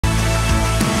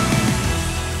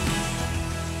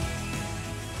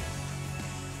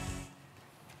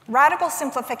Radical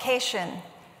simplification,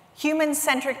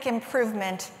 human-centric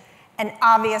improvement, and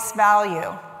obvious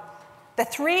value. The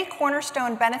three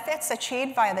cornerstone benefits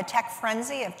achieved via the tech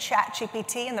frenzy of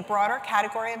ChatGPT in the broader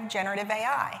category of generative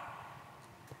AI.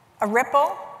 A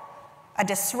ripple, a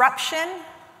disruption,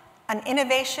 an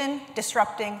innovation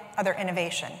disrupting other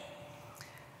innovation.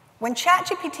 When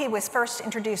ChatGPT was first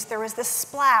introduced, there was this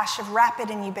splash of rapid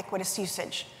and ubiquitous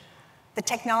usage. The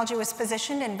technology was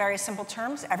positioned in very simple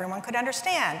terms everyone could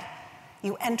understand.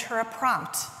 You enter a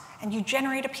prompt, and you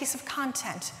generate a piece of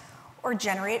content or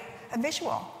generate a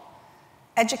visual.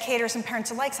 Educators and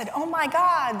parents alike said, oh my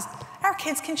God, our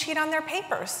kids can cheat on their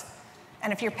papers.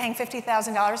 And if you're paying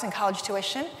 $50,000 in college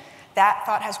tuition, that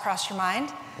thought has crossed your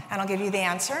mind, and I'll give you the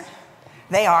answer.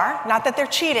 They are. Not that they're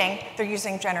cheating, they're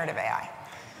using generative AI.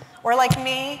 Or like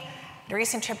me, a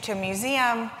recent trip to a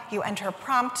museum, you enter a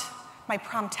prompt. My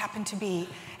prompt happened to be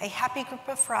a happy group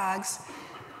of frogs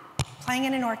playing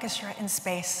in an orchestra in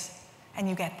space, and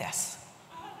you get this.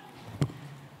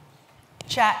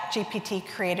 ChatGPT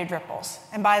created ripples.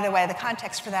 And by the way, the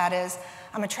context for that is,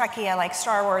 I'm a Trekkie, I like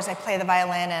Star Wars, I play the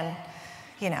violin, and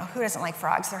who doesn't like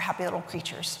frogs? They're happy little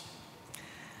creatures.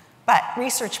 But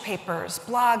research papers,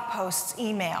 blog posts,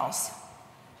 emails,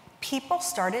 people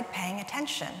started paying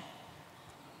attention.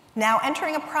 Now,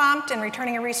 entering a prompt and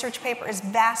returning a research paper is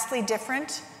vastly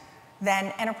different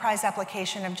than enterprise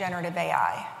application of generative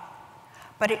AI.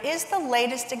 But it is the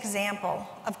latest example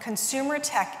of consumer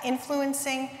tech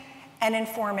influencing and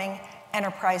informing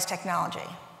enterprise technology.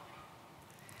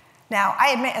 Now,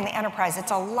 I admit in the enterprise,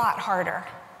 it's a lot harder.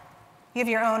 You have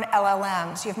your own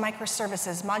LLMs, you have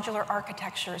microservices, modular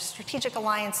architectures, strategic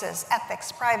alliances,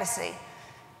 ethics, privacy.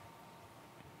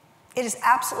 It is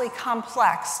absolutely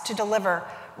complex to deliver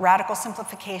radical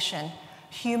simplification,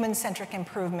 human-centric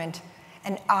improvement,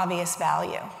 and obvious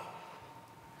value.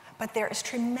 But there is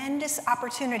tremendous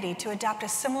opportunity to adopt a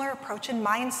similar approach and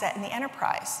mindset in the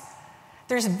enterprise.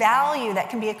 There's value that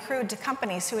can be accrued to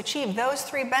companies who achieve those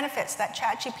three benefits that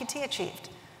ChatGPT achieved.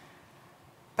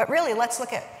 But really, let's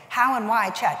look at how and why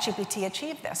ChatGPT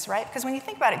achieved this, right? Because when you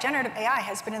think about it, generative AI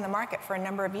has been in the market for a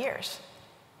number of years.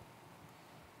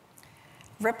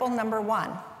 Ripple number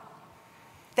one.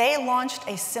 They launched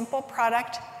a simple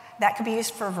product that could be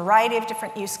used for a variety of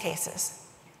different use cases.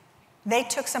 They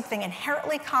took something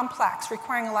inherently complex,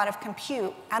 requiring a lot of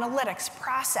compute, analytics,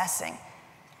 processing,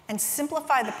 and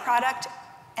simplified the product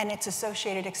and its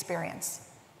associated experience.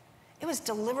 It was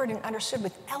delivered and understood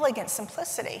with elegant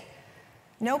simplicity.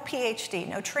 No PhD,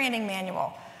 no training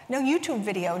manual, no YouTube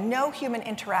video, no human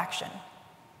interaction.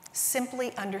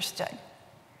 Simply understood.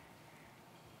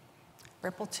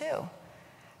 Ripple 2.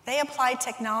 They applied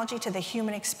technology to the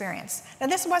human experience. Now,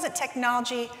 this wasn't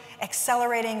technology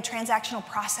accelerating transactional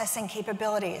processing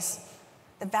capabilities.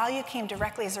 The value came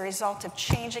directly as a result of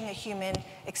changing a human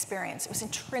experience. It was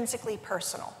intrinsically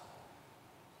personal.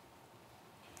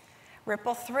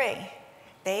 Ripple 3.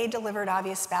 They delivered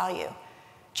obvious value.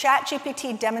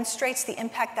 ChatGPT demonstrates the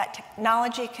impact that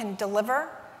technology can deliver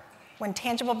when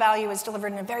tangible value is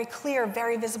delivered in a very clear,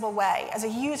 very visible way. As a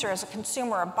user, as a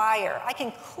consumer, a buyer, I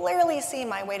can clearly see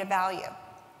my way to value.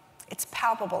 It's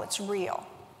palpable, it's real.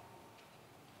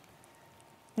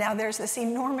 Now, there's this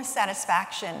enormous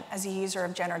satisfaction as a user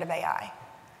of generative AI,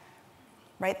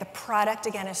 right? The product,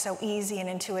 again, is so easy and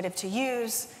intuitive to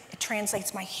use. It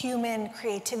translates my human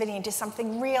creativity into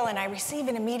something real, and I receive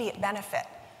an immediate benefit.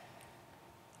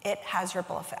 It has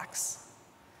ripple effects.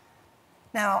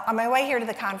 Now, on my way here to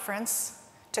the conference,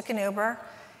 took an Uber,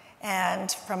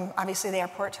 and from obviously the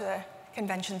airport to the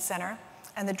convention center,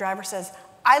 and the driver says,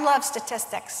 I love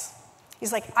statistics.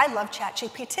 He's like, I love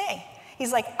ChatGPT.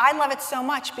 He's like, I love it so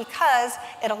much because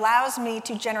it allows me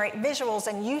to generate visuals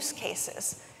and use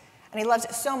cases. And he loves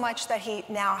it so much that he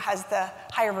now has the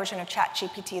higher version of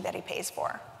ChatGPT that he pays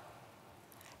for.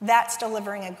 That's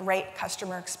delivering a great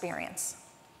customer experience.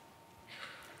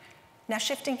 Now,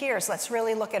 shifting gears, let's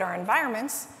really look at our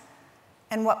environments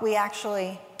and what we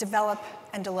actually develop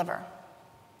and deliver.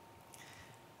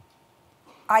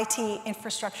 IT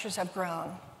infrastructures have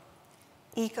grown.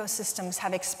 Ecosystems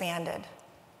have expanded.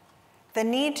 The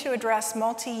need to address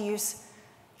multi-use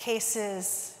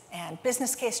cases and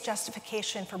business case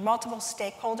justification for multiple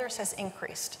stakeholders has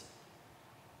increased.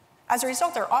 As a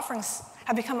result, our offerings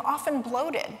have become often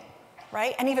bloated,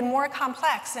 right? And even more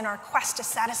complex in our quest to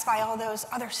satisfy all those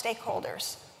other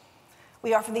stakeholders.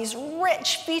 We offer these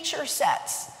rich feature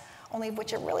sets, only of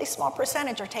which a really small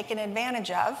percentage are taken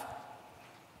advantage of,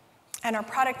 and our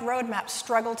product roadmaps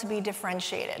struggle to be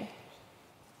differentiated.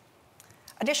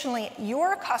 Additionally,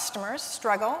 your customers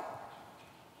struggle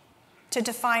to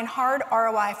define hard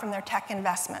ROI from their tech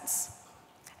investments.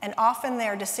 and often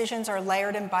their decisions are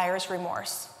layered in buyer's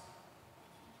remorse.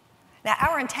 Now,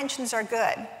 our intentions are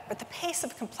good, but the pace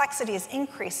of complexity is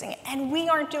increasing, and we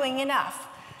aren't doing enough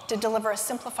to deliver a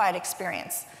simplified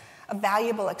experience, a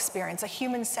valuable experience, a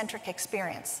human-centric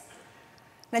experience.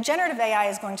 Now, generative AI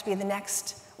is going to be the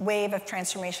next wave of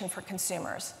transformation for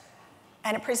consumers,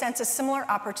 and it presents a similar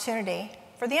opportunity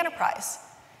for the enterprise.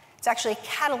 It's actually a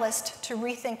catalyst to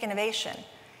rethink innovation,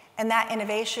 and that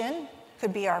innovation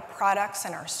could be our products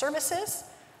and our services,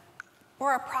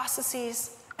 or our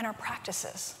processes and our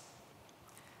practices.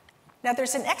 Now,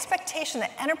 there's an expectation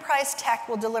that enterprise tech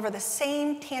will deliver the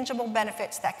same tangible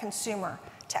benefits that consumer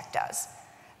tech does.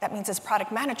 That means as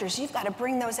product managers, you've got to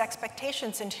bring those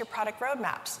expectations into your product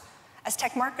roadmaps. As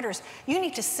tech marketers, you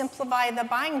need to simplify the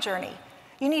buying journey.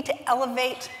 You need to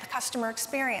elevate the customer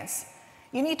experience.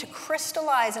 You need to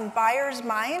crystallize in buyers'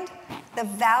 mind the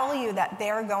value that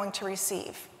they're going to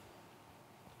receive.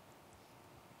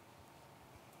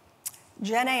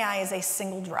 GenAI is a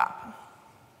single drop,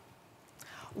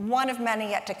 one of many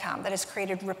yet to come, that has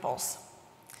created ripples.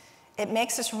 It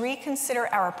makes us reconsider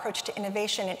our approach to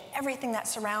innovation and everything that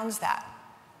surrounds that.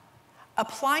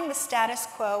 Applying the status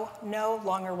quo no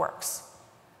longer works.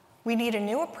 We need a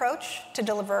new approach to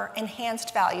deliver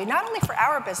enhanced value, not only for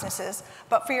our businesses,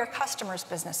 but for your customers'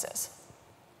 businesses.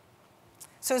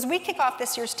 So as we kick off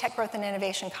this year's Tech Growth and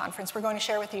Innovation Conference, we're going to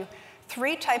share with you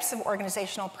 3 types of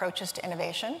organizational approaches to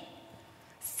innovation,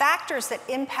 factors that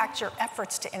impact your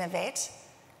efforts to innovate,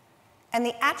 and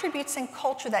the attributes and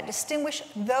culture that distinguish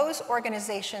those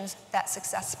organizations that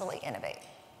successfully innovate.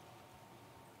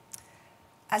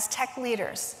 As tech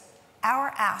leaders,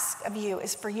 our ask of you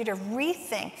is for you to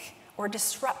rethink or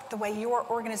disrupt the way your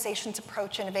organizations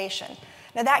approach innovation.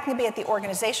 Now, that can be at the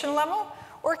organizational level,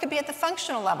 or it could be at the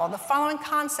functional level. The following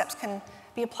concepts can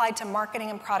be applied to marketing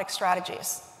and product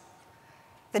strategies.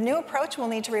 The new approach will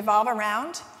need to revolve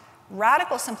around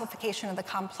radical simplification of the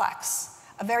complex,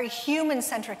 a very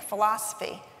human-centric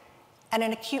philosophy, and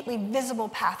an acutely visible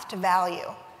path to value.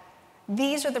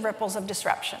 These are the ripples of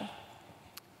disruption.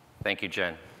 Thank you,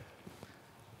 Jen.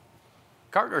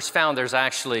 Gartner's found there's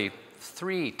actually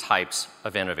 3 types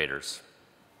of innovators.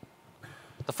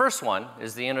 The first one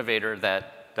is the innovator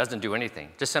that doesn't do anything,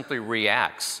 just simply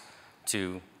reacts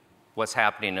to what's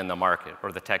happening in the market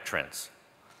or the tech trends.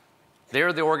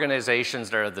 They're the organizations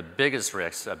that are the biggest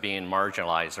risks of being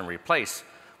marginalized and replaced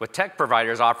with tech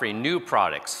providers offering new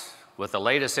products with the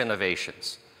latest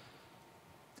innovations.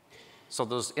 So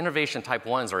those innovation type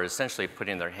 1s are essentially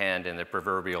putting their hand in the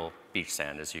proverbial beach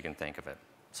sand, as you can think of it.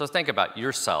 So think about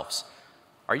yourselves.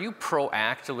 Are you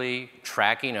proactively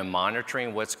tracking and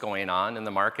monitoring what's going on in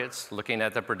the markets, looking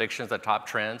at the predictions, the top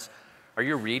trends? Are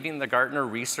you reading the Gartner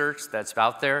research that's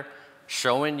out there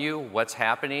showing you what's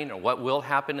happening or what will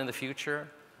happen in the future?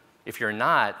 If you're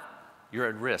not, you're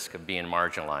at risk of being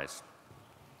marginalized.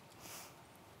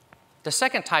 The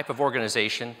second type of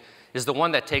organization is the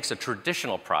one that takes a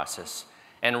traditional process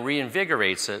and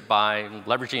reinvigorates it by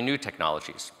leveraging new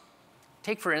technologies.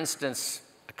 Take, for instance,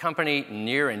 a company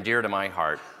near and dear to my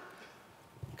heart,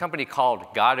 a company called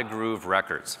Gotta Groove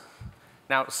Records.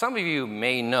 Now, some of you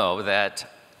may know that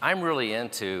I'm really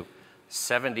into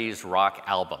 70s rock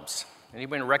albums.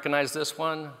 Anybody recognize this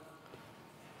one?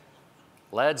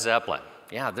 Led Zeppelin.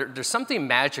 Yeah, there's something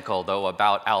magical, though,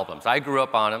 about albums. I grew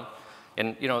up on them.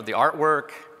 And the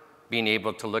artwork, being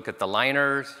able to look at the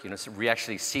liners, so we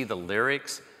actually see the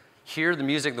lyrics, hear the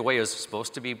music the way it was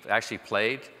supposed to be actually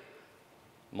played.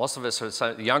 Most of us,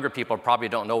 the younger people, probably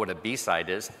don't know what a B-side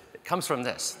is. It comes from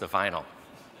this, the vinyl.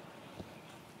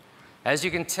 As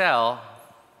you can tell,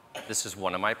 this is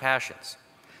one of my passions.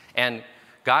 And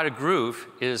Gotta Groove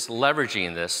is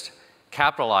leveraging this,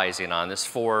 capitalizing on this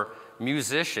for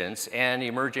musicians and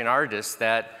emerging artists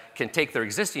that can take their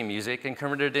existing music and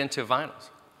convert it into vinyls.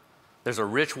 There's a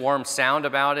rich, warm sound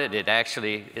about it. It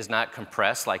actually is not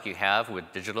compressed like you have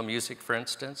with digital music, for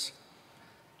instance.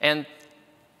 And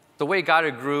the way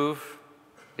Gotta Groove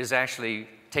is actually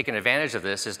taking advantage of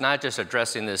this is not just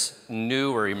addressing this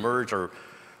new or emerged or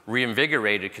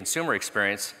reinvigorated consumer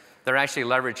experience. They're actually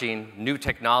leveraging new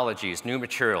technologies, new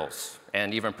materials,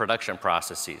 and even production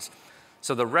processes.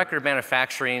 So the record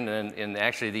manufacturing and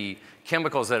actually the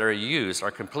chemicals that are used are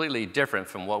completely different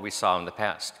from what we saw in the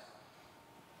past.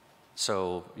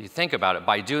 So you think about it,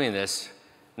 by doing this,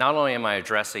 not only am I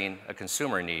addressing a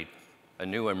consumer need, a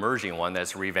new emerging one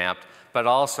that's revamped, but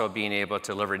also being able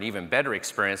to deliver an even better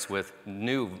experience with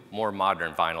new, more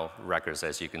modern vinyl records,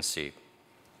 as you can see.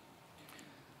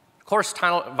 Of course,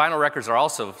 vinyl records are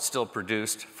also still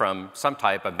produced from some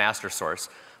type of master source,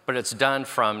 but it's done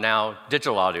from now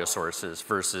digital audio sources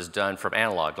versus done from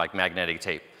analog, like magnetic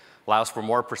tape. allows for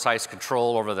more precise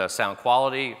control over the sound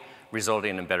quality,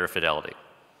 resulting in better fidelity.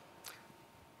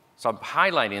 So I'm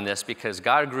highlighting this because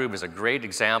Gartner Group is a great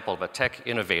example of a tech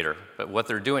innovator, but what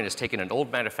they're doing is taking an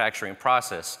old manufacturing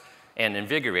process and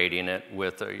invigorating it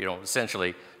with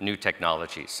essentially new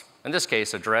technologies. In this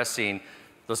case, addressing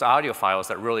those audiophiles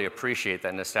that really appreciate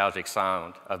that nostalgic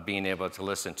sound of being able to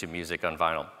listen to music on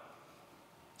vinyl.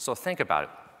 So think about it.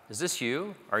 Is this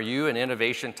you? Are you an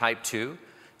innovation type 2,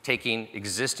 taking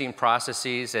existing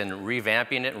processes and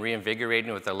revamping it and reinvigorating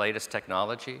it with the latest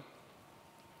technology?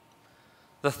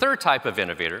 The third type of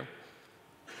innovator,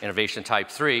 innovation type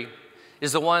 3,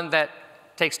 is the one that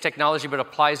takes technology but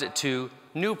applies it to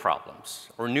new problems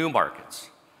or new markets.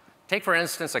 Take, for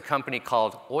instance, a company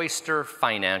called Oyster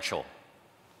Financial.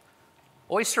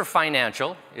 Oyster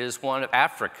Financial is one of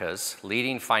Africa's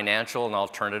leading financial and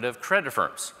alternative credit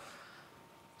firms.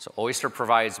 So Oyster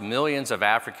provides millions of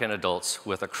African adults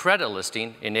with a credit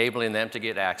listing, enabling them to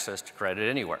get access to credit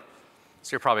anywhere.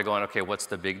 So you're probably going, okay, what's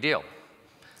the big deal?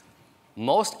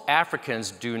 Most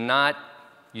Africans do not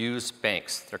use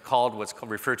banks. They're called what's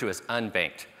referred to as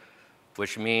unbanked,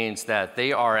 which means that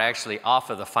they are actually off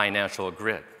of the financial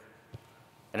grid.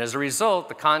 And as a result,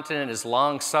 the continent has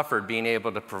long suffered being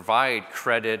able to provide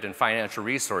credit and financial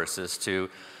resources to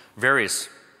various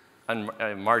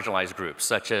marginalized groups,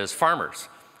 such as farmers,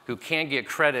 who can't get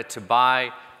credit to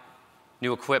buy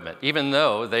new equipment, even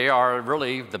though they are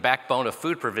really the backbone of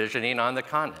food provisioning on the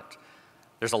continent.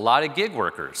 There's a lot of gig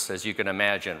workers, as you can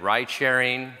imagine,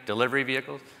 ride-sharing, delivery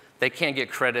vehicles. They can't get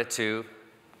credit to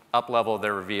up-level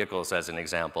their vehicles, as an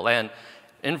example. And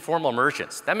informal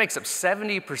merchants, that makes up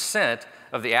 70%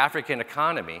 of the African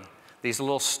economy, these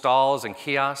little stalls and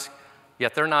kiosks,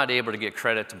 yet they're not able to get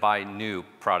credit to buy new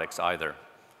products either.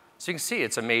 So you can see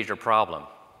it's a major problem.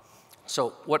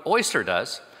 So what Oyster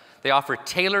does, they offer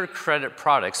tailored credit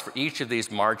products for each of these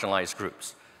marginalized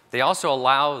groups. They also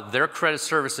allow their credit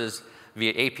services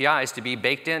via APIs to be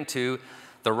baked into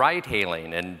the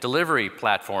ride-hailing and delivery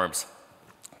platforms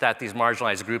that these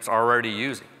marginalized groups are already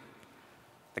using.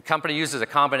 The company uses a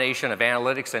combination of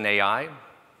analytics and AI,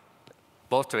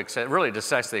 both to really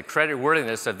assess the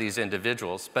creditworthiness of these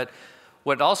individuals. But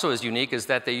what also is unique is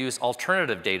that they use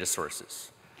alternative data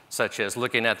sources, such as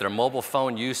looking at their mobile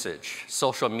phone usage,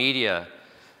 social media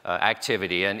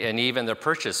activity, and even their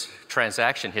purchase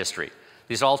transaction history.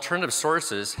 These alternative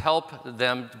sources help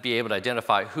them to be able to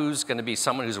identify who's going to be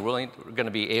someone who's going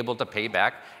to be able to pay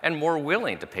back and more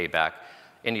willing to pay back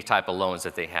any type of loans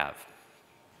that they have.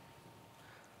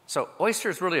 So Oyster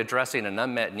is really addressing an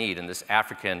unmet need in this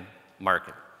African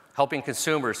market, helping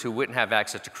consumers who wouldn't have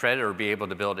access to credit or be able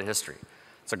to build a history.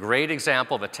 It's a great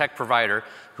example of a tech provider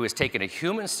who has taken a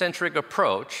human-centric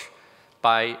approach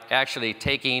by actually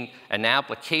taking an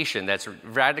application that's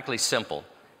radically simple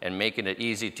and making it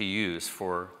easy to use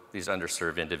for these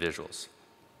underserved individuals.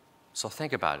 So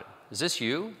think about it. Is this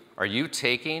you? Are you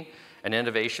taking an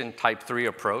innovation type 3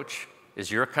 approach? Is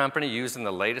your company using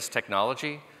the latest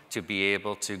technology to be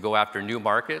able to go after new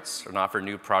markets and offer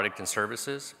new product and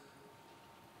services?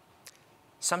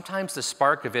 Sometimes the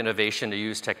spark of innovation to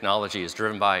use technology is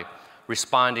driven by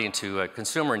responding to a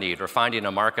consumer need or finding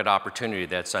a market opportunity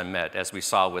that's unmet, as we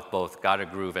saw with both Gartner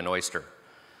Group and Oyster.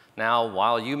 Now,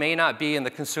 while you may not be in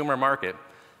the consumer market,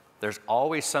 there's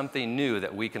always something new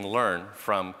that we can learn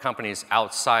from companies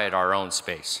outside our own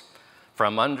space.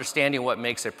 From understanding what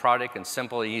makes a product and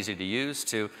simple and easy to use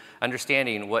to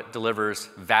understanding what delivers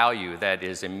value that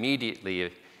is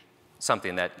immediately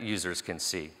something that users can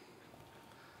see.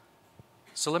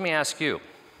 So let me ask you,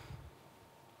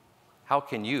 how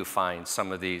can you find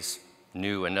some of these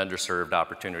new and underserved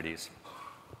opportunities?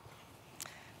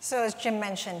 So as Jim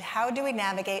mentioned, how do we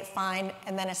navigate, find,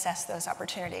 and then assess those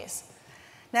opportunities?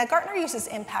 Now, Gartner uses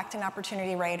impact and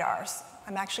opportunity radars.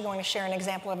 I'm actually going to share an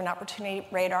example of an opportunity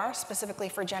radar specifically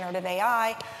for generative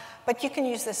AI, but you can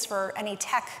use this for any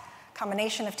tech,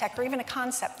 combination of tech, or even a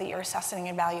concept that you're assessing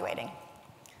and evaluating.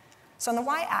 So on the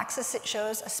y-axis, it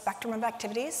shows a spectrum of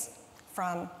activities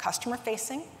from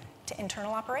customer-facing to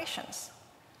internal operations.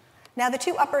 Now, the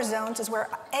two upper zones is where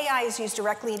AI is used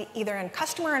directly either in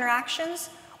customer interactions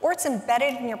or it's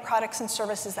embedded in your products and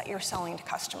services that you're selling to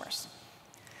customers.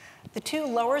 The two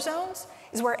lower zones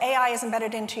is where AI is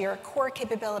embedded into your core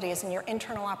capabilities and your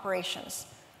internal operations.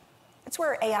 It's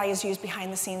where AI is used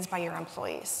behind the scenes by your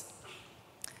employees.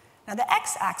 Now, the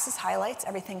x-axis highlights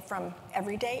everything from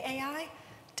everyday AI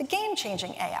to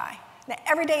game-changing AI. Now,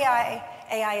 everyday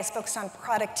AI is focused on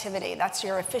productivity. That's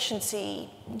your efficiency,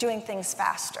 doing things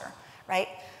faster, right?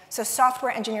 So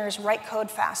software engineers write code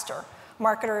faster.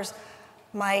 Marketers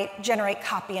might generate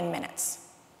copy in minutes.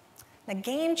 Now,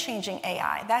 game-changing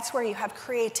AI, that's where you have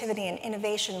creativity and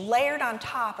innovation layered on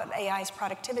top of AI's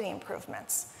productivity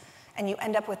improvements, and you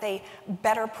end up with a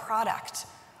better product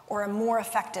or a more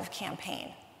effective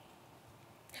campaign.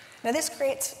 Now, this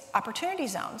creates opportunity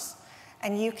zones,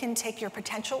 and you can take your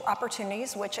potential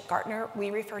opportunities, which at Gartner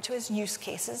we refer to as use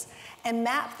cases, and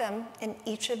map them in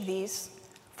each of these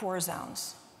 4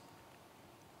 zones.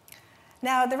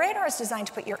 Now, the radar is designed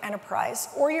to put your enterprise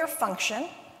or your function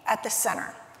at the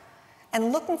center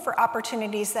and looking for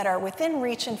opportunities that are within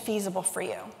reach and feasible for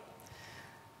you.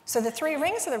 So the 3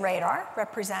 rings of the radar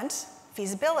represent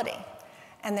feasibility,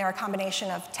 and they're a combination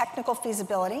of technical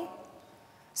feasibility,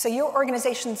 so your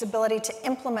organization's ability to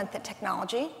implement the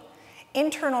technology,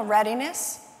 internal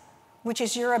readiness, which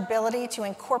is your ability to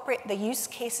incorporate the use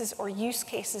cases or use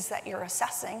cases that you're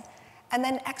assessing, and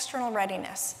then external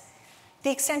readiness, the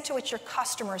extent to which your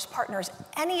customers, partners,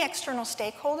 any external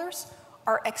stakeholders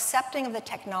are accepting of the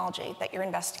technology that you're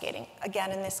investigating.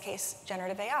 Again, in this case,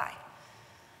 generative AI.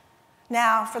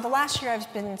 Now, for the last year,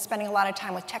 I've been spending a lot of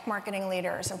time with tech marketing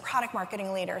leaders and product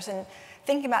marketing leaders and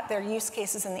thinking about their use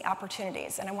cases and the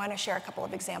opportunities, and I want to share a couple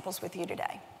of examples with you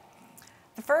today.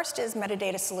 The first is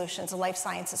Metadata Solutions, a life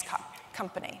sciences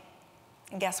company.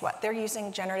 And guess what? They're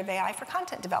using generative AI for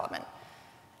content development.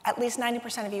 At least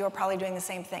 90% of you are probably doing the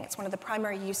same thing. It's one of the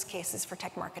primary use cases for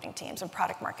tech marketing teams and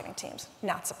product marketing teams.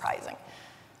 Not surprising.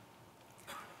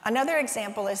 Another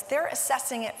example is they're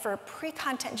assessing it for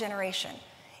pre-content generation,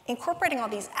 incorporating all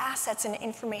these assets and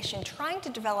information, trying to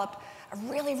develop a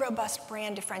really robust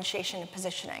brand differentiation and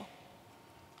positioning.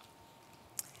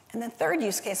 And the third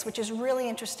use case, which is really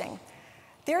interesting,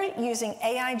 they're using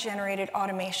AI-generated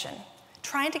automation,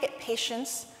 trying to get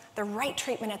patients the right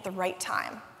treatment at the right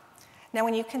time. Now,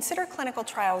 when you consider clinical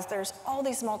trials, there's all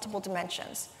these multiple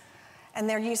dimensions, and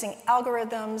they're using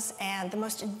algorithms and the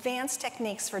most advanced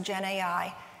techniques for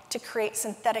GenAI to create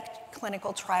synthetic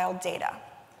clinical trial data.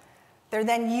 They're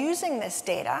then using this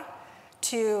data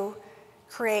to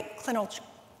create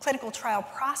clinical trial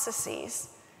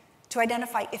processes to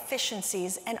identify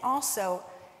efficiencies and also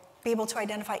be able to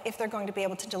identify if they're going to be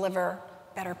able to deliver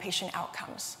better patient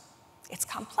outcomes. It's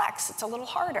complex, it's a little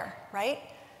harder, right?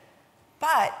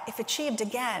 But if achieved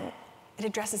again, it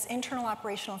addresses internal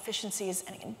operational efficiencies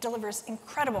and it delivers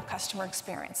incredible customer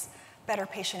experience, better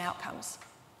patient outcomes.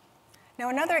 Now,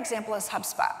 another example is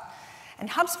HubSpot. And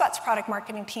HubSpot's product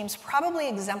marketing teams probably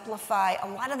exemplify a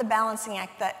lot of the balancing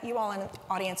act that you all in the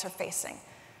audience are facing.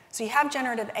 So you have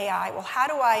generative AI. Well, how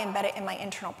do I embed it in my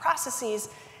internal processes?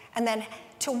 And then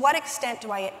to what extent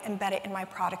do I embed it in my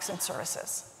products and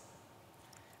services?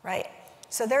 Right?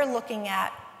 So they're looking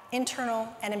at internal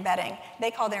and embedding.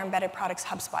 They call their embedded products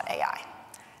HubSpot AI.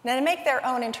 Now, to make their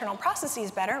own internal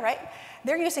processes better, right,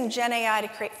 they're using GenAI to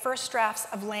create first drafts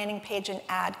of landing page and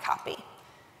ad copy,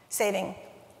 saving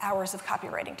hours of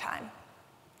copywriting time.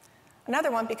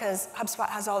 Another one, because HubSpot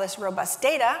has all this robust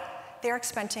data, they're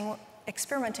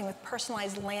experimenting with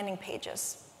personalized landing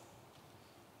pages.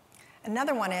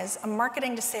 Another one is a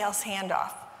marketing to sales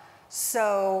handoff.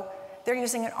 So they're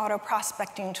using an auto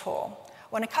prospecting tool.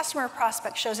 When a customer or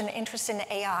prospect shows an interest in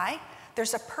AI,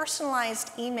 there's a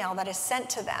personalized email that is sent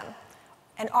to them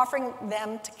and offering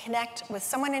them to connect with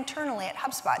someone internally at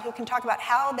HubSpot who can talk about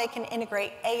how they can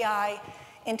integrate AI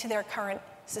into their current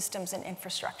systems and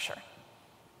infrastructure.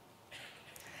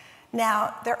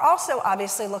 Now, they're also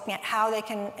obviously looking at how they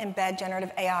can embed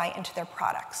generative AI into their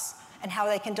products and how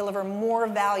they can deliver more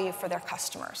value for their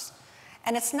customers.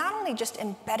 And it's not only just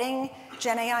embedding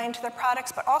GenAI into their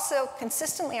products, but also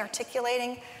consistently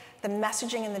articulating the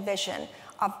messaging and the vision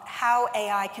of how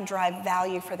AI can drive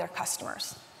value for their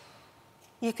customers.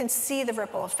 You can see the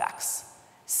ripple effects,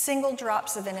 single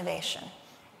drops of innovation.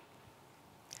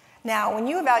 Now, when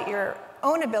you evaluate your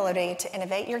own ability to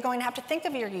innovate, you're going to have to think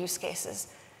of your use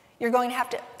cases. You're going to have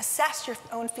to assess your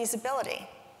own feasibility,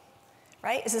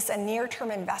 right? Is this a near-term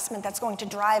investment that's going to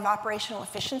drive operational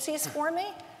efficiencies for me?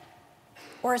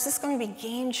 Or is this going to be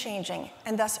game-changing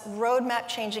and thus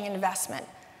roadmap-changing investment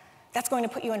that's going to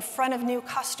put you in front of new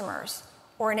customers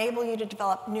or enable you to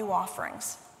develop new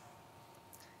offerings?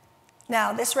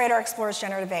 Now, this radar explores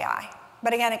generative AI,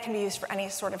 but again, it can be used for any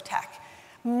sort of tech.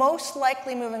 Most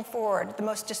likely moving forward, the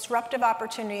most disruptive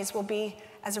opportunities will be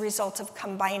as a result of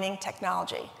combining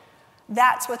technology.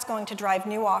 That's what's going to drive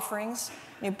new offerings,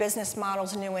 new business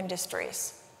models, new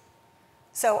industries.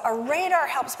 So a radar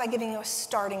helps by giving you a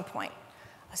starting point,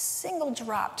 a single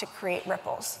drop to create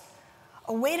ripples,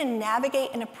 a way to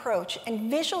navigate an approach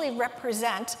and visually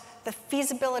represent the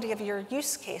feasibility of your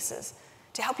use cases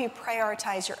to help you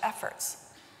prioritize your efforts.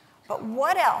 But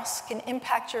what else can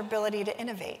impact your ability to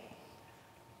innovate?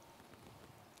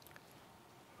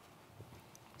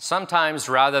 Sometimes,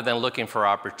 rather than looking for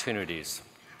opportunities,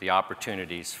 the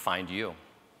opportunities find you.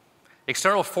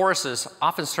 External forces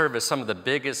often serve as some of the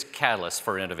biggest catalysts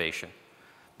for innovation,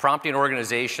 prompting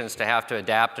organizations to have to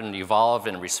adapt and evolve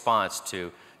in response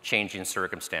to changing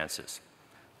circumstances.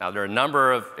 Now, there are a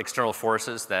number of external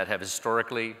forces that have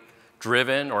historically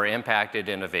driven or impacted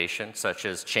innovation, such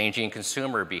as changing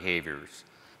consumer behaviors,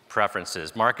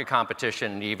 preferences, market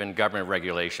competition, and even government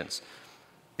regulations.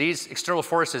 These external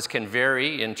forces can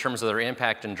vary in terms of their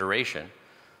impact and duration,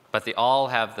 but they all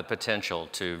have the potential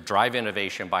to drive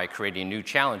innovation by creating new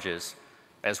challenges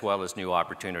as well as new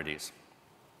opportunities.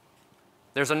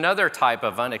 There's another type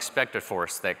of unexpected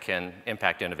force that can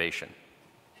impact innovation: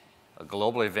 a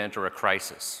global event or a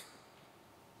crisis.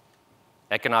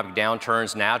 Economic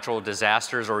downturns, natural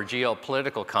disasters, or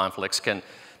geopolitical conflicts can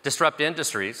disrupt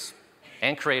industries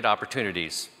and create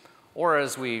opportunities, or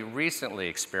as we recently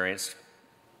experienced,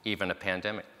 even a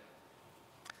pandemic.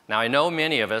 Now, I know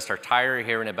many of us are tired of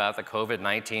hearing about the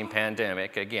COVID-19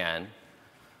 pandemic again,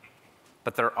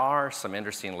 but there are some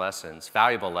interesting lessons,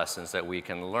 valuable lessons that we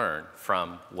can learn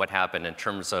from what happened in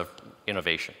terms of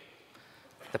innovation.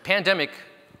 The pandemic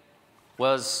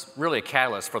was really a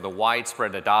catalyst for the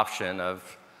widespread adoption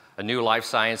of a new life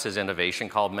sciences innovation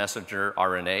called messenger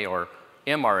RNA, or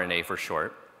mRNA for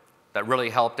short, that really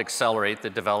helped accelerate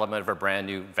the development of a brand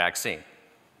new vaccine.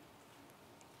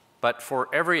 But for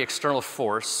every external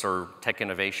force or tech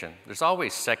innovation, there's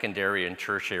always secondary and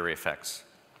tertiary effects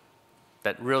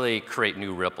that really create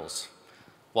new ripples.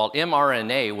 While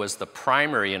mRNA was the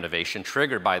primary innovation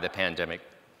triggered by the pandemic,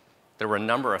 there were a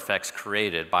number of effects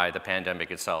created by the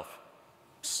pandemic itself,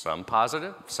 some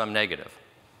positive, some negative.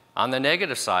 On the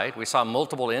negative side, we saw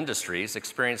multiple industries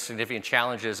experience significant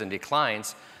challenges and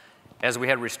declines as we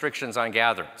had restrictions on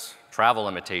gatherings, travel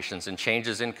limitations, and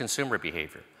changes in consumer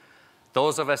behavior.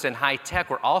 Those of us in high tech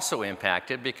were also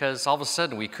impacted because all of a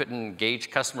sudden we couldn't engage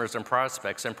customers and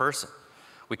prospects in person.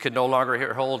 We could no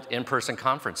longer hold in-person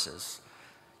conferences.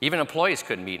 Even employees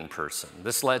couldn't meet in person.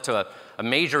 This led to a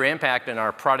major impact in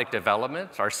our product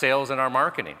development, our sales, and our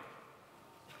marketing.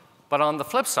 But on the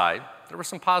flip side, there were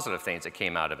some positive things that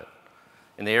came out of it.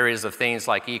 In the areas of things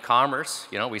like e-commerce,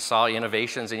 we saw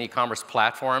innovations in e-commerce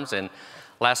platforms and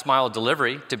last-mile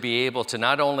delivery to be able to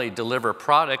not only deliver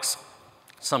products,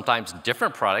 sometimes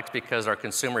different products because our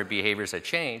consumer behaviors had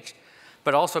changed,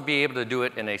 but also be able to do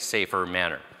it in a safer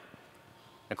manner.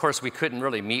 Of course, we couldn't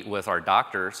really meet with our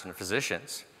doctors and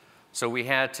physicians, so we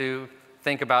had to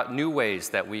think about new ways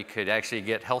that we could actually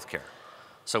get healthcare.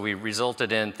 So we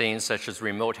resulted in things such as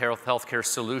remote healthcare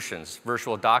solutions,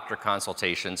 virtual doctor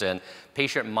consultations, and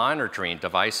patient monitoring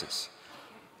devices.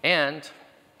 And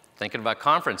thinking about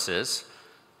conferences,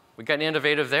 we got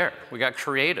innovative there. We got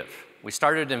creative. We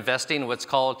started investing in what's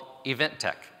called event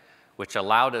tech, which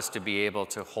allowed us to be able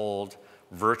to hold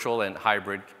virtual and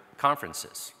hybrid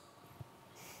conferences.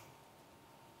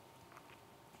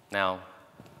 Now,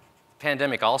 the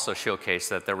pandemic also showcased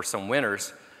that there were some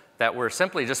winners that were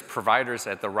simply just providers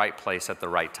at the right place at the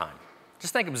right time.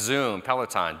 Just think of Zoom,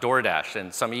 Peloton, DoorDash,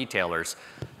 and some e-tailers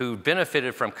who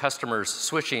benefited from customers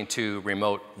switching to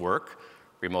remote work,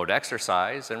 remote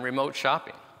exercise, and remote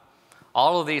shopping.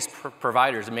 All of these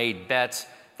providers made bets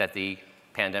that the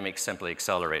pandemic simply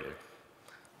accelerated.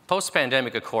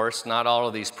 Post-pandemic, of course, not all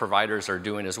of these providers are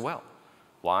doing as well.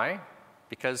 Why?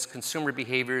 Because consumer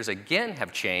behaviors again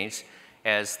have changed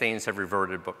as things have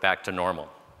reverted back to normal.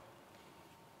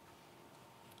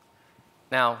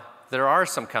 Now, there are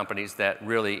some companies that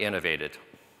really innovated.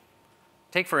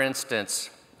 Take, for instance,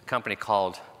 a company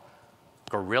called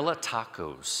Gorilla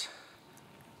Tacos.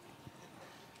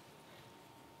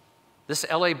 This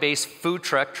LA-based food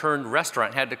truck turned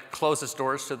restaurant had to close its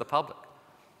doors to the public.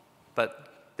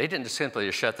 But they didn't simply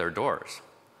just shut their doors.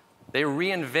 They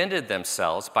reinvented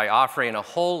themselves by offering a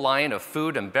whole line of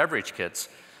food and beverage kits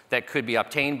that could be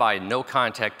obtained by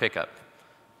no-contact pickup.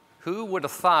 Who would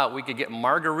have thought we could get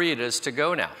margaritas to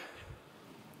go now?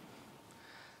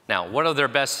 Now, one of their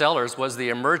best sellers was the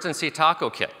emergency taco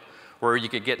kit, where you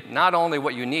could get not only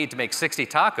what you need to make 60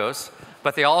 tacos,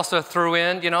 but they also threw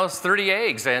in, 30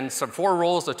 eggs and some 4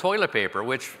 rolls of toilet paper,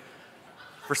 which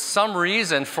for some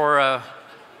reason something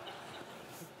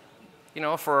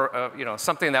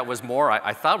that was more,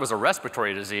 I thought was a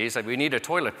respiratory disease, and we needed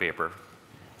toilet paper.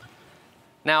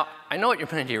 Now, I know what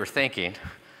many of you are thinking.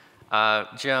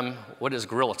 Jim, what does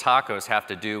Gorilla Tacos have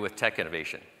to do with tech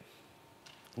innovation?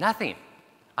 Nothing.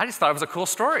 I just thought it was a cool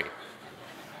story.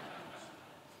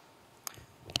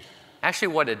 Actually,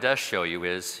 what it does show you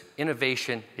is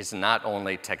innovation is not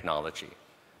only technology.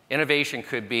 Innovation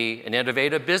could be an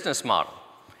innovative business model,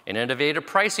 an innovative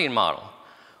pricing model,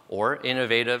 or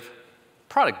innovative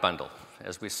product bundle,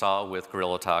 as we saw with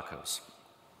Gorilla Tacos.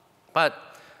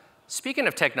 But speaking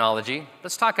of technology,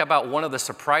 let's talk about one of the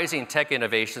surprising tech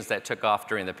innovations that took off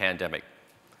during the pandemic.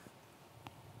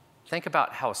 Think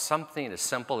about how something as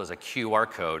simple as a QR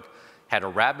code had a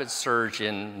rapid surge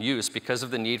in use because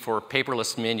of the need for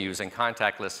paperless menus and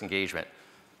contactless engagement.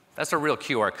 That's a real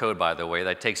QR code, by the way,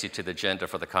 that takes you to the agenda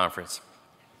for the conference.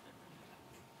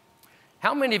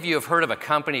 How many of you have heard of a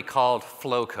company called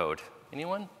Flowcode?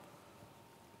 Anyone?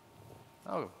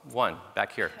 Oh, one,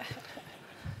 back here.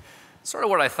 Sort of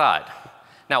what I thought.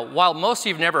 Now, while most of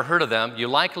you have never heard of them, you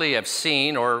likely have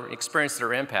seen or experienced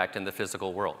their impact in the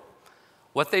physical world.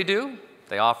 What they do,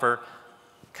 they offer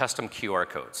custom QR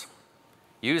codes,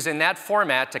 using that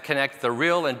format to connect the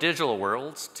real and digital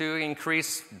worlds to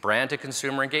increase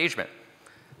brand-to-consumer engagement.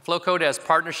 Flowcode has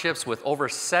partnerships with over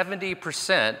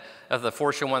 70% of the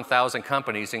Fortune 1000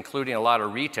 companies, including a lot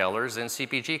of retailers and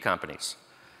CPG companies.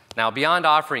 Now, beyond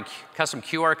offering custom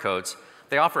QR codes,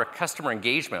 they offer a customer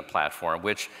engagement platform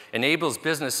which enables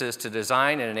businesses to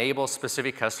design and enable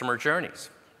specific customer journeys.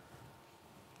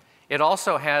 It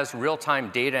also has real-time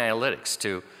data analytics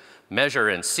to measure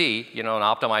and see, and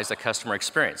optimize the customer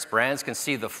experience. Brands can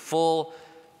see the full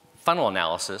funnel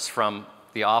analysis from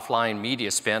the offline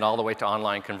media spend all the way to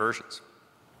online conversions.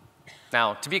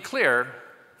 Now, to be clear,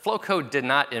 Flowcode did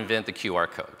not invent the QR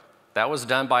code. That was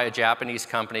done by a Japanese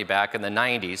company back in the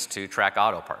 90s to track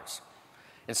auto parts.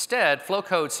 Instead,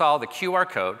 Flowcode saw the QR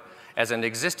code as an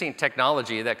existing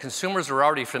technology that consumers were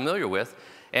already familiar with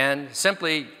and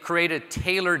simply created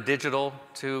tailored digital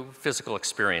to physical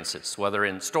experiences, whether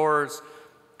in stores,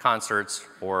 concerts,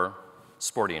 or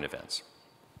sporting events.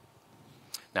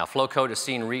 Now, Flowcode has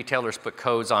seen retailers put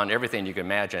codes on everything you can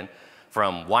imagine,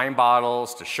 from wine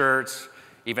bottles to shirts,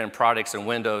 even products and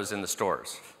windows in the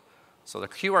stores. So the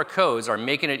QR codes are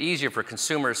making it easier for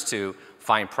consumers to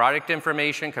find product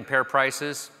information, compare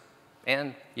prices,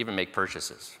 and even make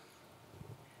purchases.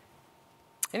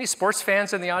 Any sports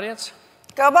fans in the audience?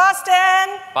 Go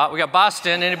Boston! We got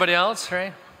Boston. Anybody else,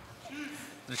 right?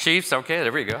 The Chiefs, okay,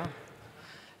 there we go.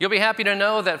 You'll be happy to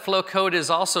know that Flowcode is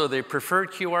also the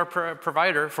preferred QR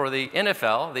provider for the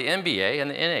NFL, the NBA, and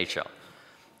the NHL.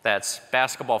 That's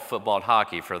basketball, football, and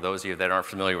hockey, for those of you that aren't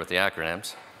familiar with the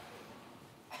acronyms.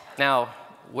 Now,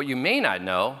 what you may not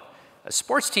know, a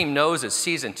sports team knows its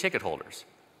season ticket holders,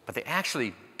 but they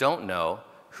actually don't know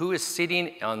who is sitting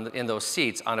in those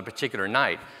seats on a particular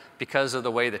night because of the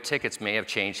way the tickets may have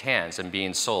changed hands and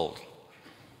being sold.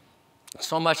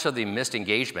 So much of the missed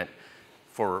engagement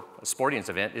for a sporting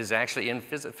event is actually in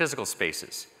physical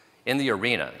spaces, in the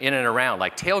arena, in and around,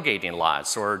 like tailgating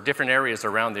lots or different areas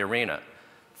around the arena.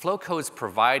 Flowcodes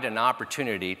provide an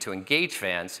opportunity to engage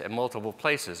fans at multiple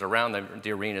places around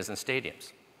the arenas and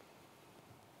stadiums.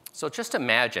 So just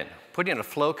imagine putting a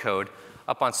Flowcode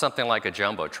up on something like a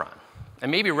Jumbotron and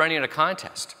maybe running a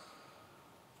contest.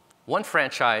 One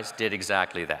franchise did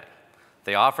exactly that.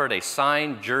 They offered a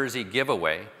signed jersey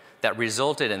giveaway that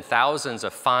resulted in thousands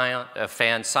of fan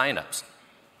signups.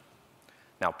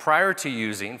 Now, prior to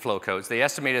using Flowcodes, they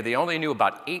estimated they only knew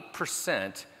about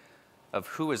 8% of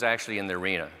who was actually in the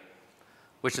arena,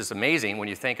 which is amazing when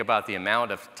you think about the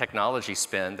amount of technology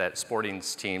spend that sporting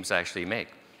teams actually make.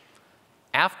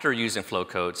 After using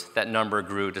Flowcodes, that number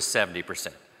grew to 70%,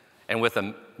 and with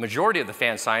a majority of the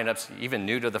fan signups even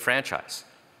new to the franchise.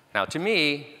 Now, to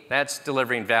me, that's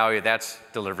delivering value, that's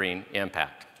delivering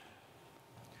impact.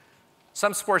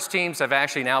 Some sports teams have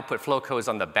actually now put Flowcodes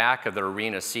on the back of their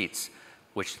arena seats,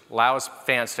 which allows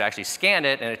fans to actually scan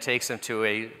it, and it takes them to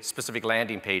a specific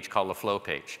landing page called a Flow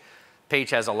page. The page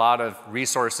has a lot of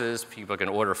resources. People can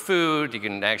order food. You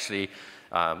can actually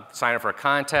sign up for a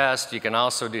contest. You can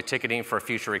also do ticketing for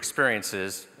future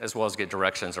experiences, as well as get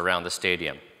directions around the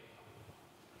stadium.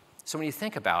 So when you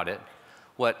think about it,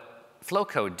 what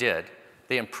Flowcode did,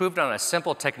 they improved on a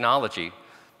simple technology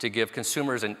to give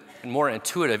consumers a more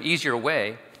intuitive, easier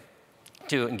way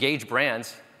to engage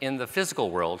brands in the physical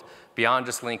world beyond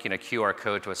just linking a QR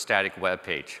code to a static web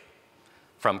page.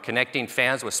 From connecting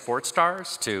fans with sports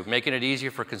stars to making it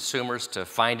easier for consumers to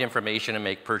find information and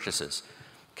make purchases,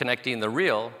 connecting the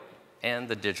real and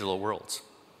the digital worlds.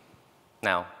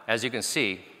 Now, as you can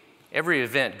see, every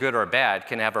event, good or bad,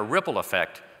 can have a ripple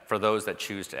effect for those that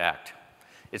choose to act.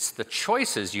 It's the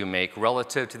choices you make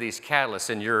relative to these catalysts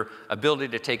and your ability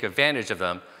to take advantage of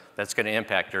them that's going to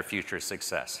impact your future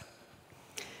success.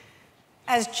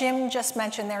 As Jim just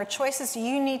mentioned, there are choices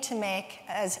you need to make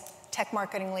as tech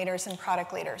marketing leaders and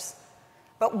product leaders.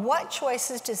 But what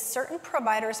choices do certain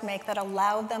providers make that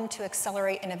allow them to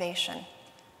accelerate innovation?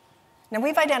 Now,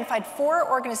 we've identified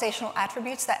 4 organizational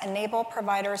attributes that enable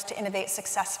providers to innovate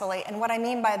successfully. And what I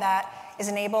mean by that is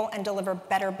enable and deliver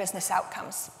better business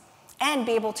outcomes and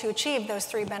be able to achieve those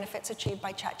 3 benefits achieved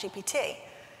by ChatGPT.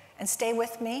 And stay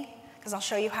with me, because I'll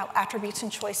show you how attributes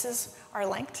and choices are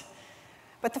linked.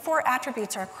 But the 4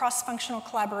 attributes are cross-functional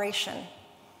collaboration,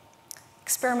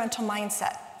 experimental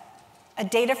mindset, a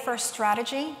data-first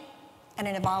strategy, and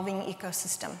an evolving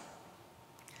ecosystem.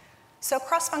 So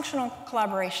cross-functional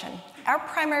collaboration. Our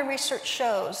primary research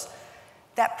shows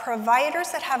that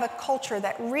providers that have a culture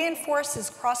that reinforces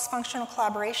cross-functional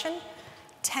collaboration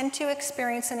tend to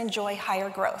experience and enjoy higher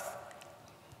growth,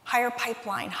 higher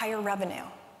pipeline, higher revenue.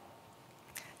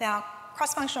 Now,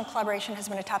 cross-functional collaboration has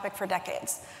been a topic for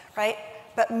decades, right?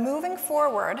 But moving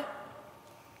forward,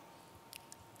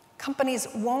 companies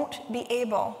won't be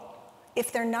able,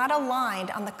 if they're not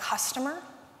aligned on the customer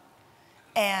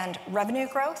and revenue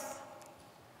growth,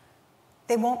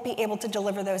 they won't be able to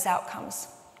deliver those outcomes.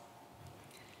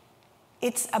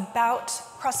 It's about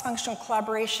cross-functional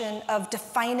collaboration of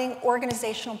defining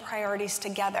organizational priorities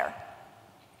together.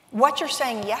 What you're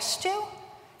saying yes to,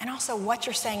 and also what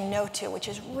you're saying no to, which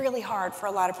is really hard for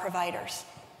a lot of providers.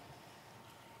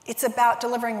 It's about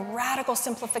delivering radical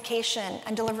simplification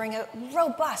and delivering a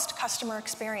robust customer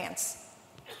experience.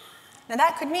 Now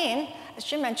that could mean, as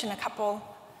Jim mentioned a couple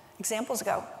examples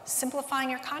ago, simplifying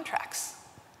your contracts,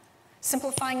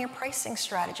 simplifying your pricing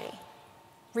strategy,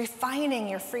 refining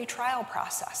your free trial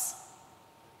process.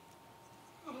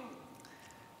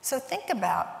 So think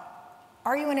about,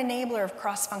 are you an enabler of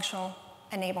cross-functional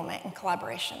enablement and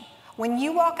collaboration? When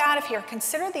you walk out of here,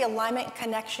 consider the alignment and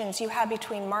connections you have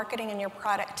between marketing and your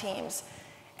product teams,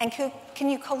 and can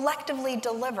you collectively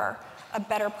deliver a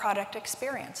better product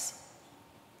experience?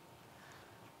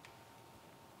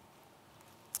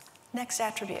 Next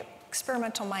attribute,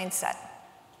 experimental mindset.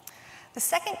 The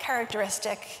second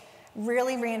characteristic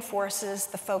really reinforces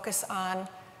the focus on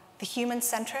the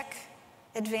human-centric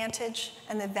advantage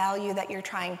and the value that you're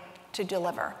trying to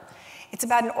deliver. It's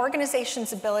about an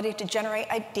organization's ability to generate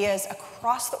ideas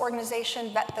across the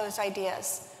organization, vet those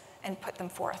ideas, and put them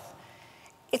forth.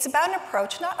 It's about an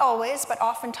approach, not always, but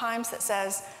oftentimes that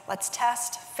says, let's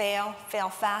test, fail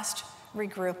fast,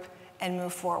 regroup, and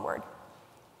move forward.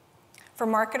 For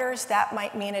marketers, that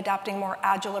might mean adopting a more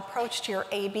agile approach to your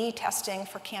A/B testing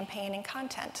for campaign and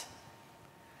content.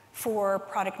 For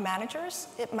product managers,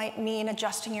 it might mean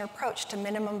adjusting your approach to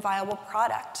minimum viable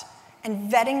product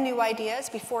and vetting new ideas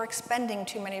before expending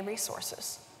too many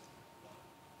resources.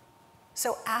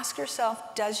 So ask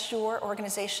yourself, does your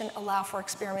organization allow for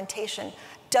experimentation?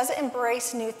 Does it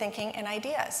embrace new thinking and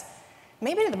ideas?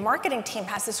 Maybe the marketing team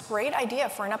has this great idea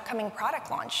for an upcoming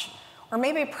product launch. Or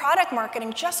maybe product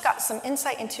marketing just got some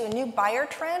insight into a new buyer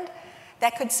trend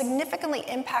that could significantly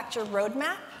impact your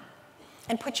roadmap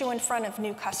and put you in front of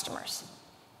new customers.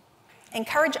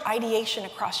 Encourage ideation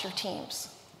across your teams.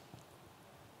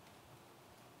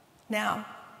 Now,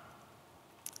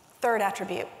 third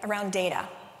attribute around data.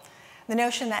 The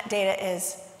notion that data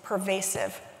is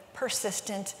pervasive,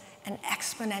 persistent, and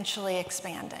exponentially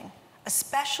expanding,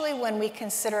 especially when we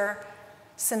consider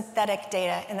synthetic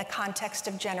data in the context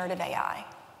of generative AI.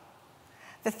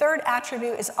 The third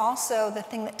attribute is also the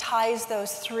thing that ties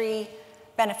those 3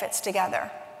 benefits together,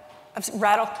 of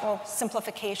radical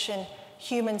simplification,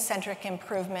 human-centric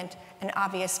improvement, and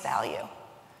obvious value.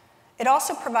 It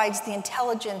also provides the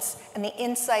intelligence and the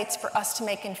insights for us to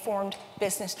make informed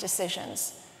business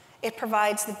decisions. It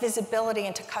provides the visibility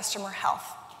into customer health.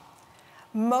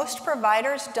 Most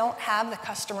providers don't have the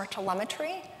customer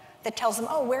telemetry that tells them,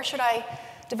 oh, where should I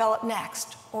develop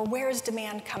next? Or where is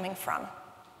demand coming from?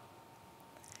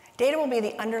 Data will be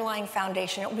the underlying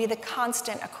foundation. It will be the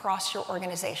constant across your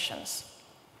organizations.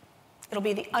 It'll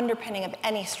be the underpinning of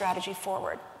any strategy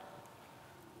forward.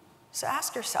 So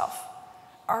ask yourself,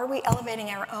 are we elevating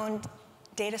our own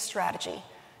data strategy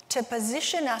to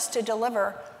position us to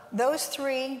deliver those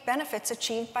 3 benefits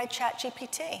achieved by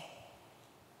ChatGPT?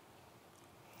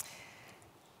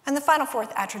 And the final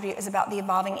 4th attribute is about the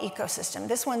evolving ecosystem.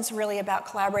 This one's really about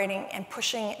collaborating and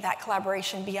pushing that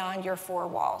collaboration beyond your 4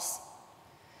 walls.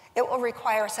 It will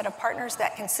require a set of partners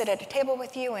that can sit at a table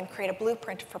with you and create a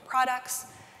blueprint for products.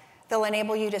 They'll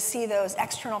enable you to see those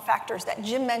external factors that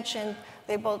Jim mentioned.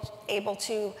 They'll be able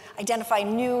to identify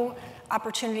new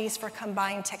opportunities for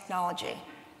combined technology.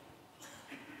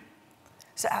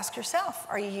 So ask yourself,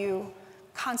 are you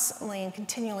constantly and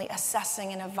continually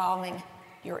assessing and evolving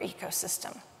your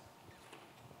ecosystem?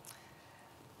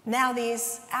 Now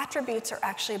these attributes are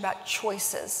actually about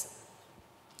choices,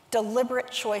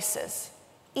 deliberate choices.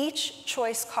 Each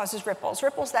choice causes ripples,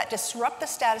 ripples that disrupt the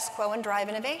status quo and drive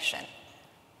innovation.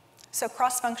 So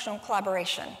cross-functional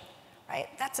collaboration, right?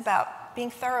 That's about being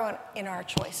thorough in our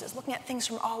choices, looking at things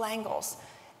from all angles,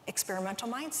 experimental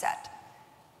mindset,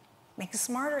 making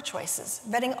smarter choices,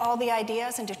 vetting all the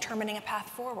ideas and determining a path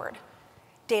forward.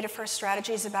 Data-first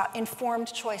strategy is about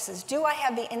informed choices. Do I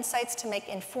have the insights to make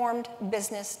informed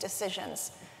business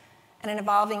decisions? And an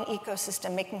evolving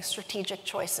ecosystem, making strategic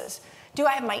choices. Do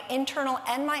I have my internal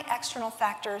and my external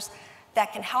factors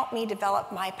that can help me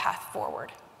develop my path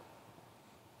forward?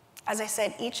 As I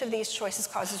said, each of these choices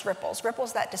causes ripples,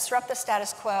 ripples that disrupt the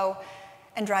status quo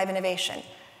and drive innovation.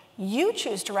 You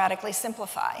choose to radically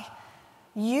simplify.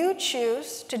 You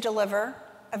choose to deliver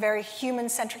a very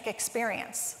human-centric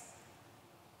experience,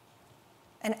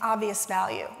 an obvious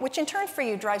value, which in turn for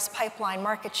you drives pipeline,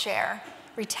 market share,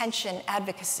 retention,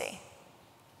 advocacy.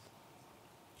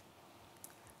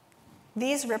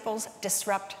 These ripples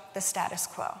disrupt the status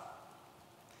quo.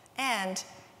 And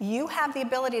you have the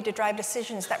ability to drive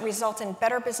decisions that result in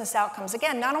better business outcomes,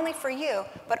 again, not only for you,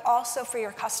 but also for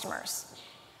your customers.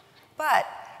 But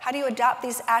how do you adopt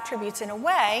these attributes in a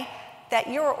way that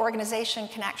your organization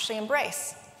can actually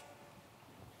embrace?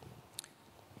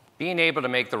 Being able to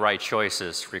make the right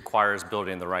choices requires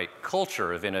building the right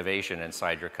culture of innovation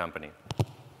inside your company,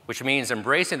 which means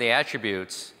embracing the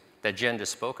attributes that Jen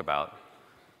just spoke about,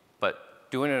 but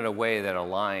doing it in a way that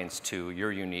aligns to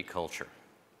your unique culture.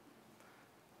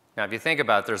 Now, if you think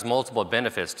about it, there's multiple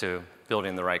benefits to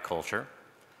building the right culture.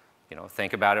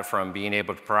 Think about it from being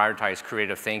able to prioritize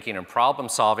creative thinking and problem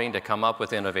solving to come up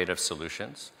with innovative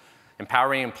solutions,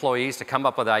 empowering employees to come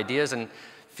up with ideas and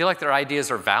feel like their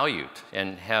ideas are valued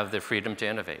and have the freedom to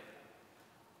innovate.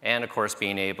 And of course,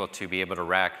 being able to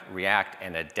react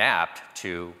and adapt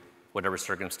to whatever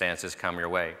circumstances come your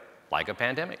way, like a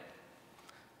pandemic.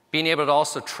 Being able to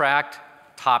also attract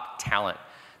top talent,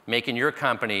 making your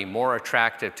company more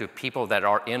attractive to people that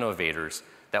are innovators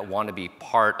that want to be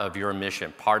part of your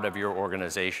mission, part of your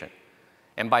organization.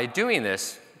 And by doing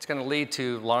this, it's going to lead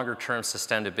to longer-term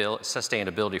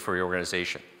sustainability for your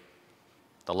organization,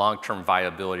 the long-term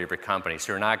viability of your company,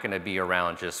 so you're not going to be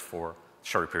around just for a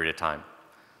short period of time.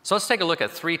 So let's take a look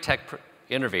at 3 tech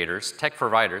innovators, tech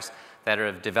providers, that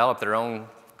have developed their own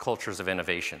cultures of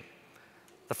innovation.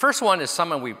 The first one is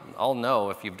someone we all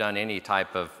know if you've done any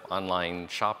type of online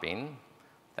shopping.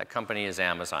 That company is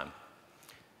Amazon.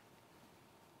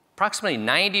 Approximately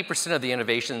 90% of the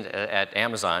innovations at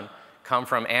Amazon come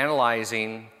from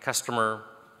analyzing customer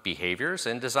behaviors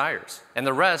and desires, and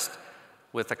the rest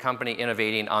with the company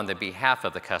innovating on the behalf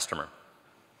of the customer.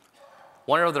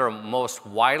 One of their most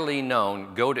widely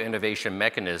known go-to-innovation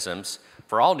mechanisms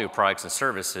for all new products and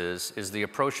services is the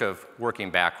approach of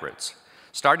working backwards,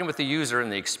 starting with the user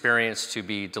and the experience to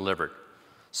be delivered,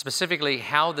 specifically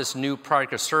how this new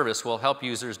product or service will help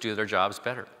users do their jobs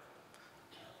better.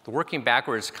 The working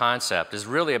backwards concept is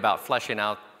really about fleshing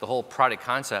out the whole product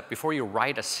concept before you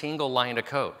write a single line of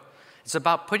code. It's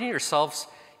about putting yourselves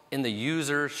in the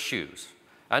user's shoes,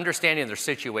 understanding their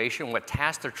situation, what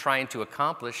tasks they're trying to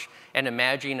accomplish, and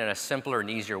imagining a simpler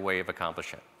and easier way of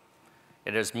accomplishing it.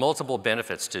 It has multiple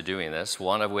benefits to doing this,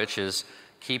 one of which is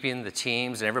keeping the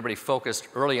teams and everybody focused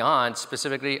early on,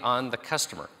 specifically on the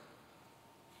customer,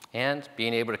 and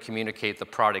being able to communicate the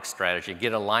product strategy,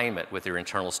 get alignment with your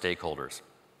internal stakeholders.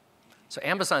 So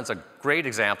Amazon's a great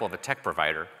example of a tech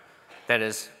provider that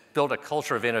has built a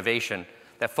culture of innovation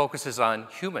that focuses on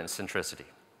human centricity.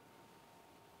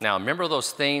 Now, remember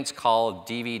those things called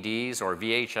DVDs or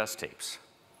VHS tapes?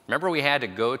 Remember we had to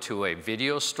go to a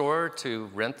video store to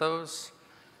rent those?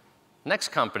 Next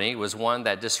company was one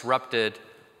that disrupted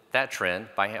that trend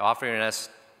by offering us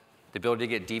the ability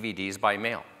to get DVDs by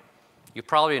mail. You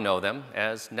probably know them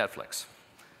as Netflix.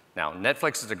 Now,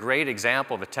 Netflix is a great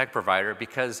example of a tech provider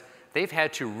because they've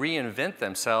had to reinvent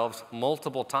themselves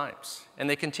multiple times, and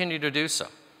they continue to do so.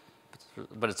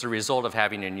 But it's a result of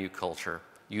having a new culture,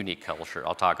 unique culture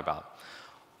I'll talk about.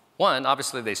 One,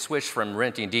 obviously they switched from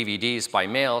renting DVDs by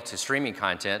mail to streaming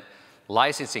content,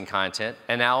 licensing content,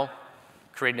 and now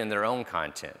creating their own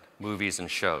content, movies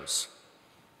and shows.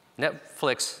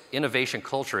 Netflix innovation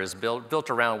culture is built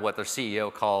around what their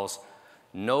CEO calls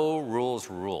no rules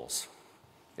rules.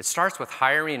 It starts with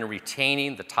hiring and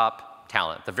retaining the top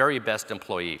talent, the very best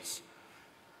employees.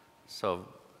 So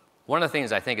one of the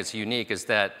things I think is unique is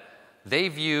that they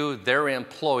view their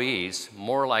employees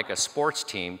more like a sports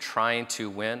team trying to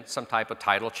win some type of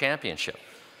title championship.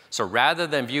 So rather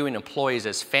than viewing employees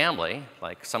as family,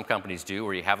 like some companies do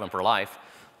where you have them for life,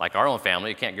 like our own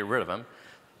family, you can't get rid of them,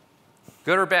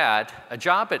 good or bad, a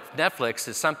job at Netflix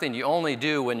is something you only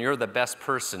do when you're the best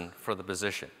person for the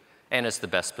position, and it's the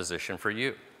best position for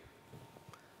you.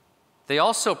 They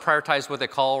also prioritize what they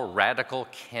call radical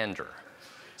candor.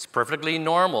 It's perfectly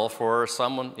normal for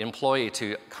some employee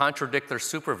to contradict their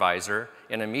supervisor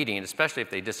in a meeting, especially if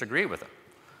they disagree with them.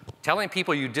 Telling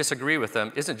people you disagree with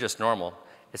them isn't just normal,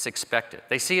 it's expected.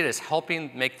 They see it as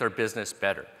helping make their business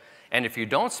better. And if you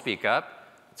don't speak up,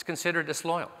 it's considered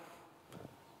disloyal.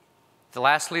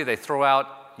 Lastly, they throw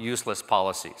out useless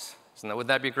policies. Wouldn't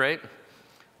that be great?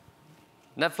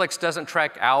 Netflix doesn't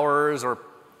track hours or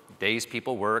days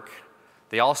people work.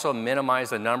 They also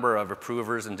minimize the number of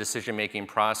approvers and decision-making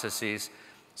processes.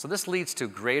 So this leads to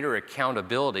greater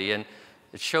accountability, and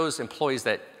it shows employees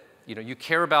that you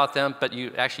care about them, but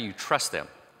you trust them.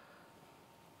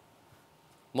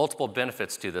 Multiple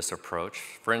benefits to this approach.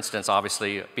 For instance,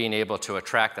 obviously, being able to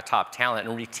attract the top talent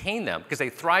and retain them because they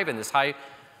thrive in this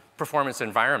high-performance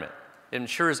environment. It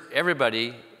ensures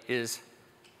everybody is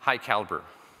high caliber.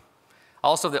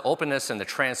 Also, the openness and the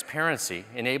transparency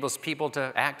enables people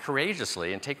to act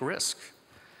courageously and take risks.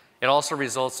 It also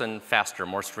results in faster,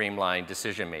 more streamlined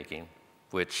decision-making,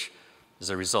 which is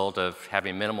a result of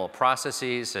having minimal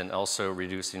processes and also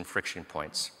reducing friction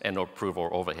points and approval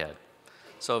overhead.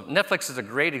 So Netflix is a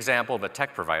great example of a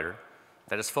tech provider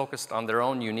that is focused on their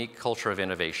own unique culture of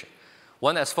innovation,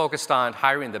 one that's focused on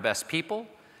hiring the best people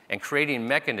and creating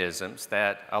mechanisms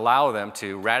that allow them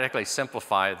to radically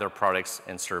simplify their products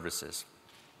and services.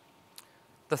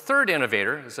 The third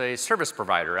innovator is a service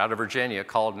provider out of Virginia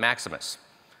called Maximus.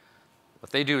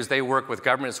 What they do is they work with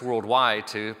governments worldwide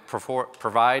to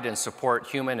provide and support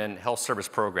human and health service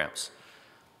programs.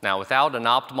 Now, without an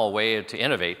optimal way to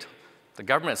innovate, the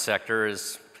government sector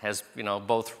has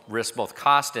both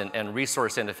cost and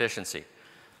resource inefficiency.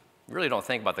 We really don't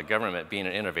think about the government being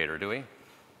an innovator, do we?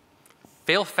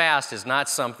 Fail fast is not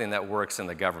something that works in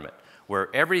the government, where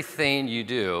everything you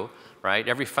do, right,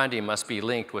 every funding must be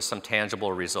linked with some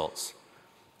tangible results.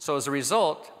 So as a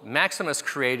result, Maximus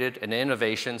created an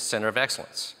innovation center of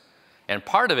excellence. And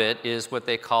part of it is what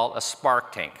they call a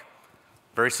spark tank,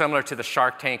 very similar to the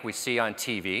Shark Tank we see on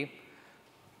TV,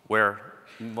 where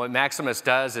what Maximus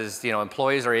does is,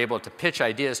 employees are able to pitch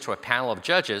ideas to a panel of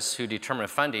judges who determine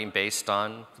funding based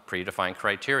on predefined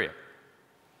criteria.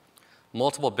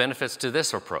 Multiple benefits to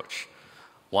this approach.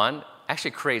 One,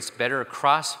 actually creates better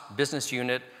cross-business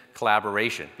unit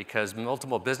collaboration because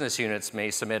multiple business units may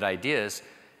submit ideas,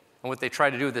 and what they try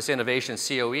to do with this innovation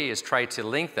COE is try to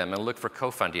link them and look for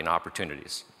co-funding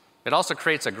opportunities. It also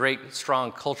creates a great,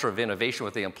 strong culture of innovation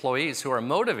with the employees who are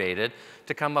motivated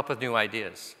to come up with new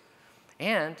ideas.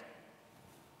 And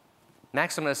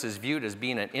Maximus is viewed as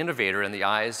being an innovator in the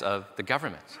eyes of the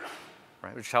government,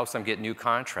 right, which helps them get new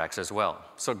contracts as well.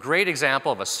 So a great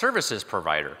example of a services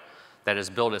provider that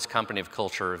has built its company of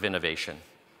culture of innovation,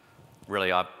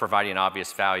 really providing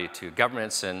obvious value to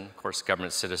governments and, of course,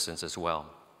 government citizens as well.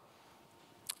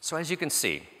 So as you can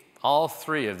see, all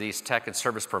three of these tech and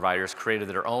service providers created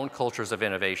their own cultures of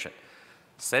innovation,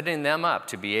 setting them up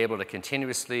to be able to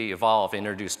continuously evolve and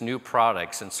introduce new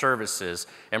products and services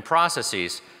and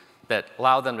processes that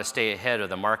allow them to stay ahead of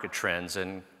the market trends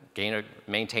and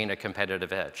maintain a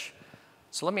competitive edge.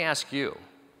 So let me ask you,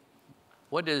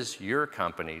 what is your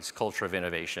company's culture of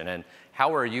innovation, and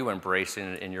how are you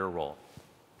embracing it in your role?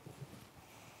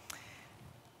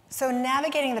 So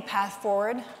navigating the path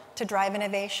forward to drive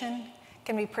innovation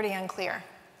can be pretty unclear.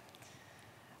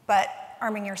 But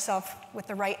arming yourself with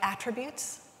the right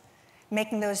attributes,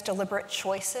 making those deliberate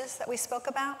choices that we spoke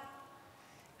about,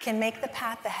 can make the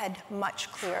path ahead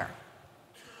much clearer.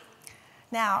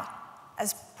 Now,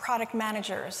 as product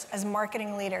managers, as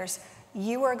marketing leaders,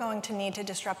 you are going to need to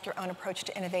disrupt your own approach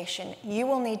to innovation. You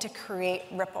will need to create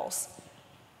ripples.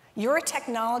 Your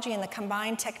technology and the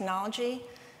combined technology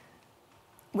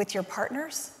with your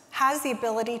partners has the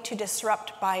ability to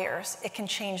disrupt buyers. It can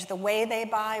change the way they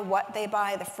buy, what they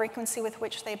buy, the frequency with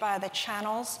which they buy, the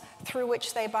channels through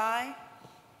which they buy,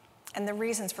 and the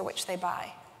reasons for which they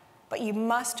buy. But you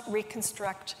must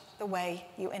reconstruct the way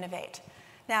you innovate.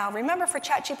 Now, remember for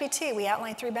ChatGPT, we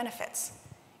outlined 3 benefits.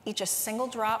 Each a single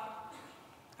drop,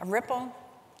 a ripple,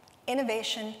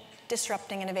 innovation,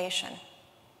 disrupting innovation.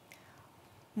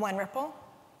 One ripple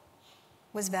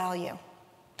was value,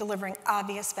 delivering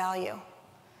obvious value.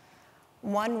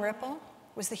 One ripple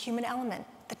was the human element.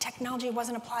 The technology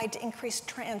wasn't applied to increase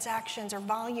transactions or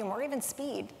volume or even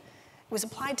speed. It was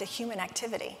applied to human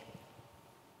activity.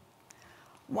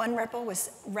 One ripple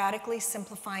was radically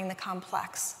simplifying the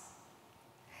complex,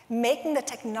 making the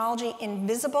technology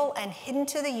invisible and hidden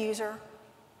to the user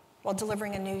while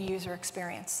delivering a new user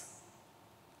experience.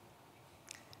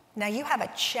 Now you have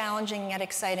a challenging yet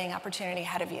exciting opportunity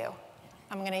ahead of you.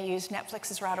 I'm going to use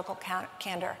Netflix's radical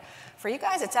candor. For you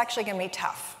guys, it's actually going to be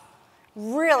tough.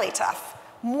 Really tough,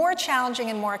 more challenging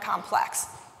and more complex.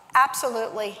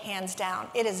 Absolutely, hands down.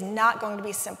 It is not going to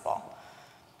be simple.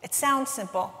 It sounds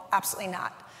simple, absolutely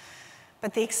not.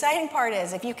 But the exciting part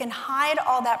is if you can hide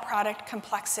all that product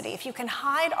complexity, if you can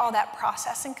hide all that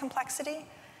processing complexity,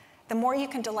 the more you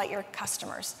can delight your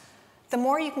customers, the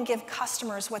more you can give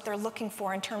customers what they're looking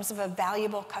for in terms of a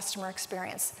valuable customer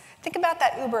experience. Think about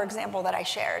that Uber example that I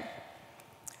shared.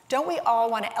 Don't we all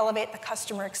want to elevate the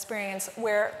customer experience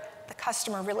where the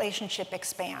customer relationship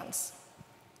expands?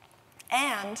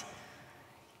 And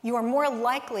you are more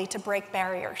likely to break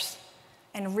barriers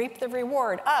and reap the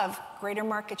reward of greater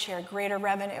market share, greater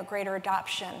revenue, greater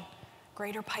adoption,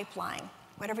 greater pipeline,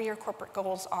 whatever your corporate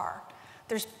goals are.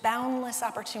 There's boundless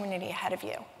opportunity ahead of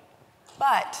you.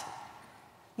 But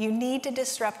you need to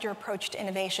disrupt your approach to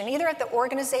innovation, either at the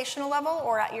organizational level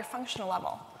or at your functional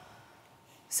level.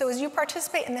 So as you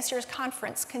participate in this year's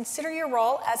conference, consider your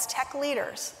role as tech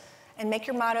leaders and make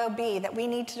your motto be that we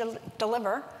need to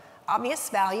deliver obvious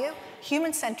value,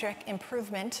 human-centric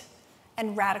improvement,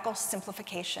 and radical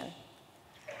simplification.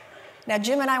 Now,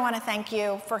 Jim and I want to thank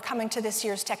you for coming to this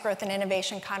year's Tech Growth and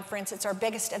Innovation Conference. It's our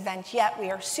biggest event yet. We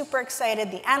are super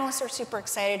excited. The analysts are super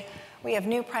excited. We have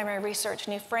new primary research,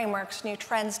 new frameworks, new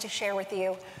trends to share with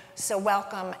you. So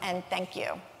welcome and thank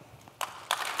you.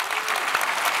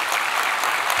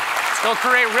 Let's go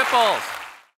create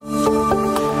ripples.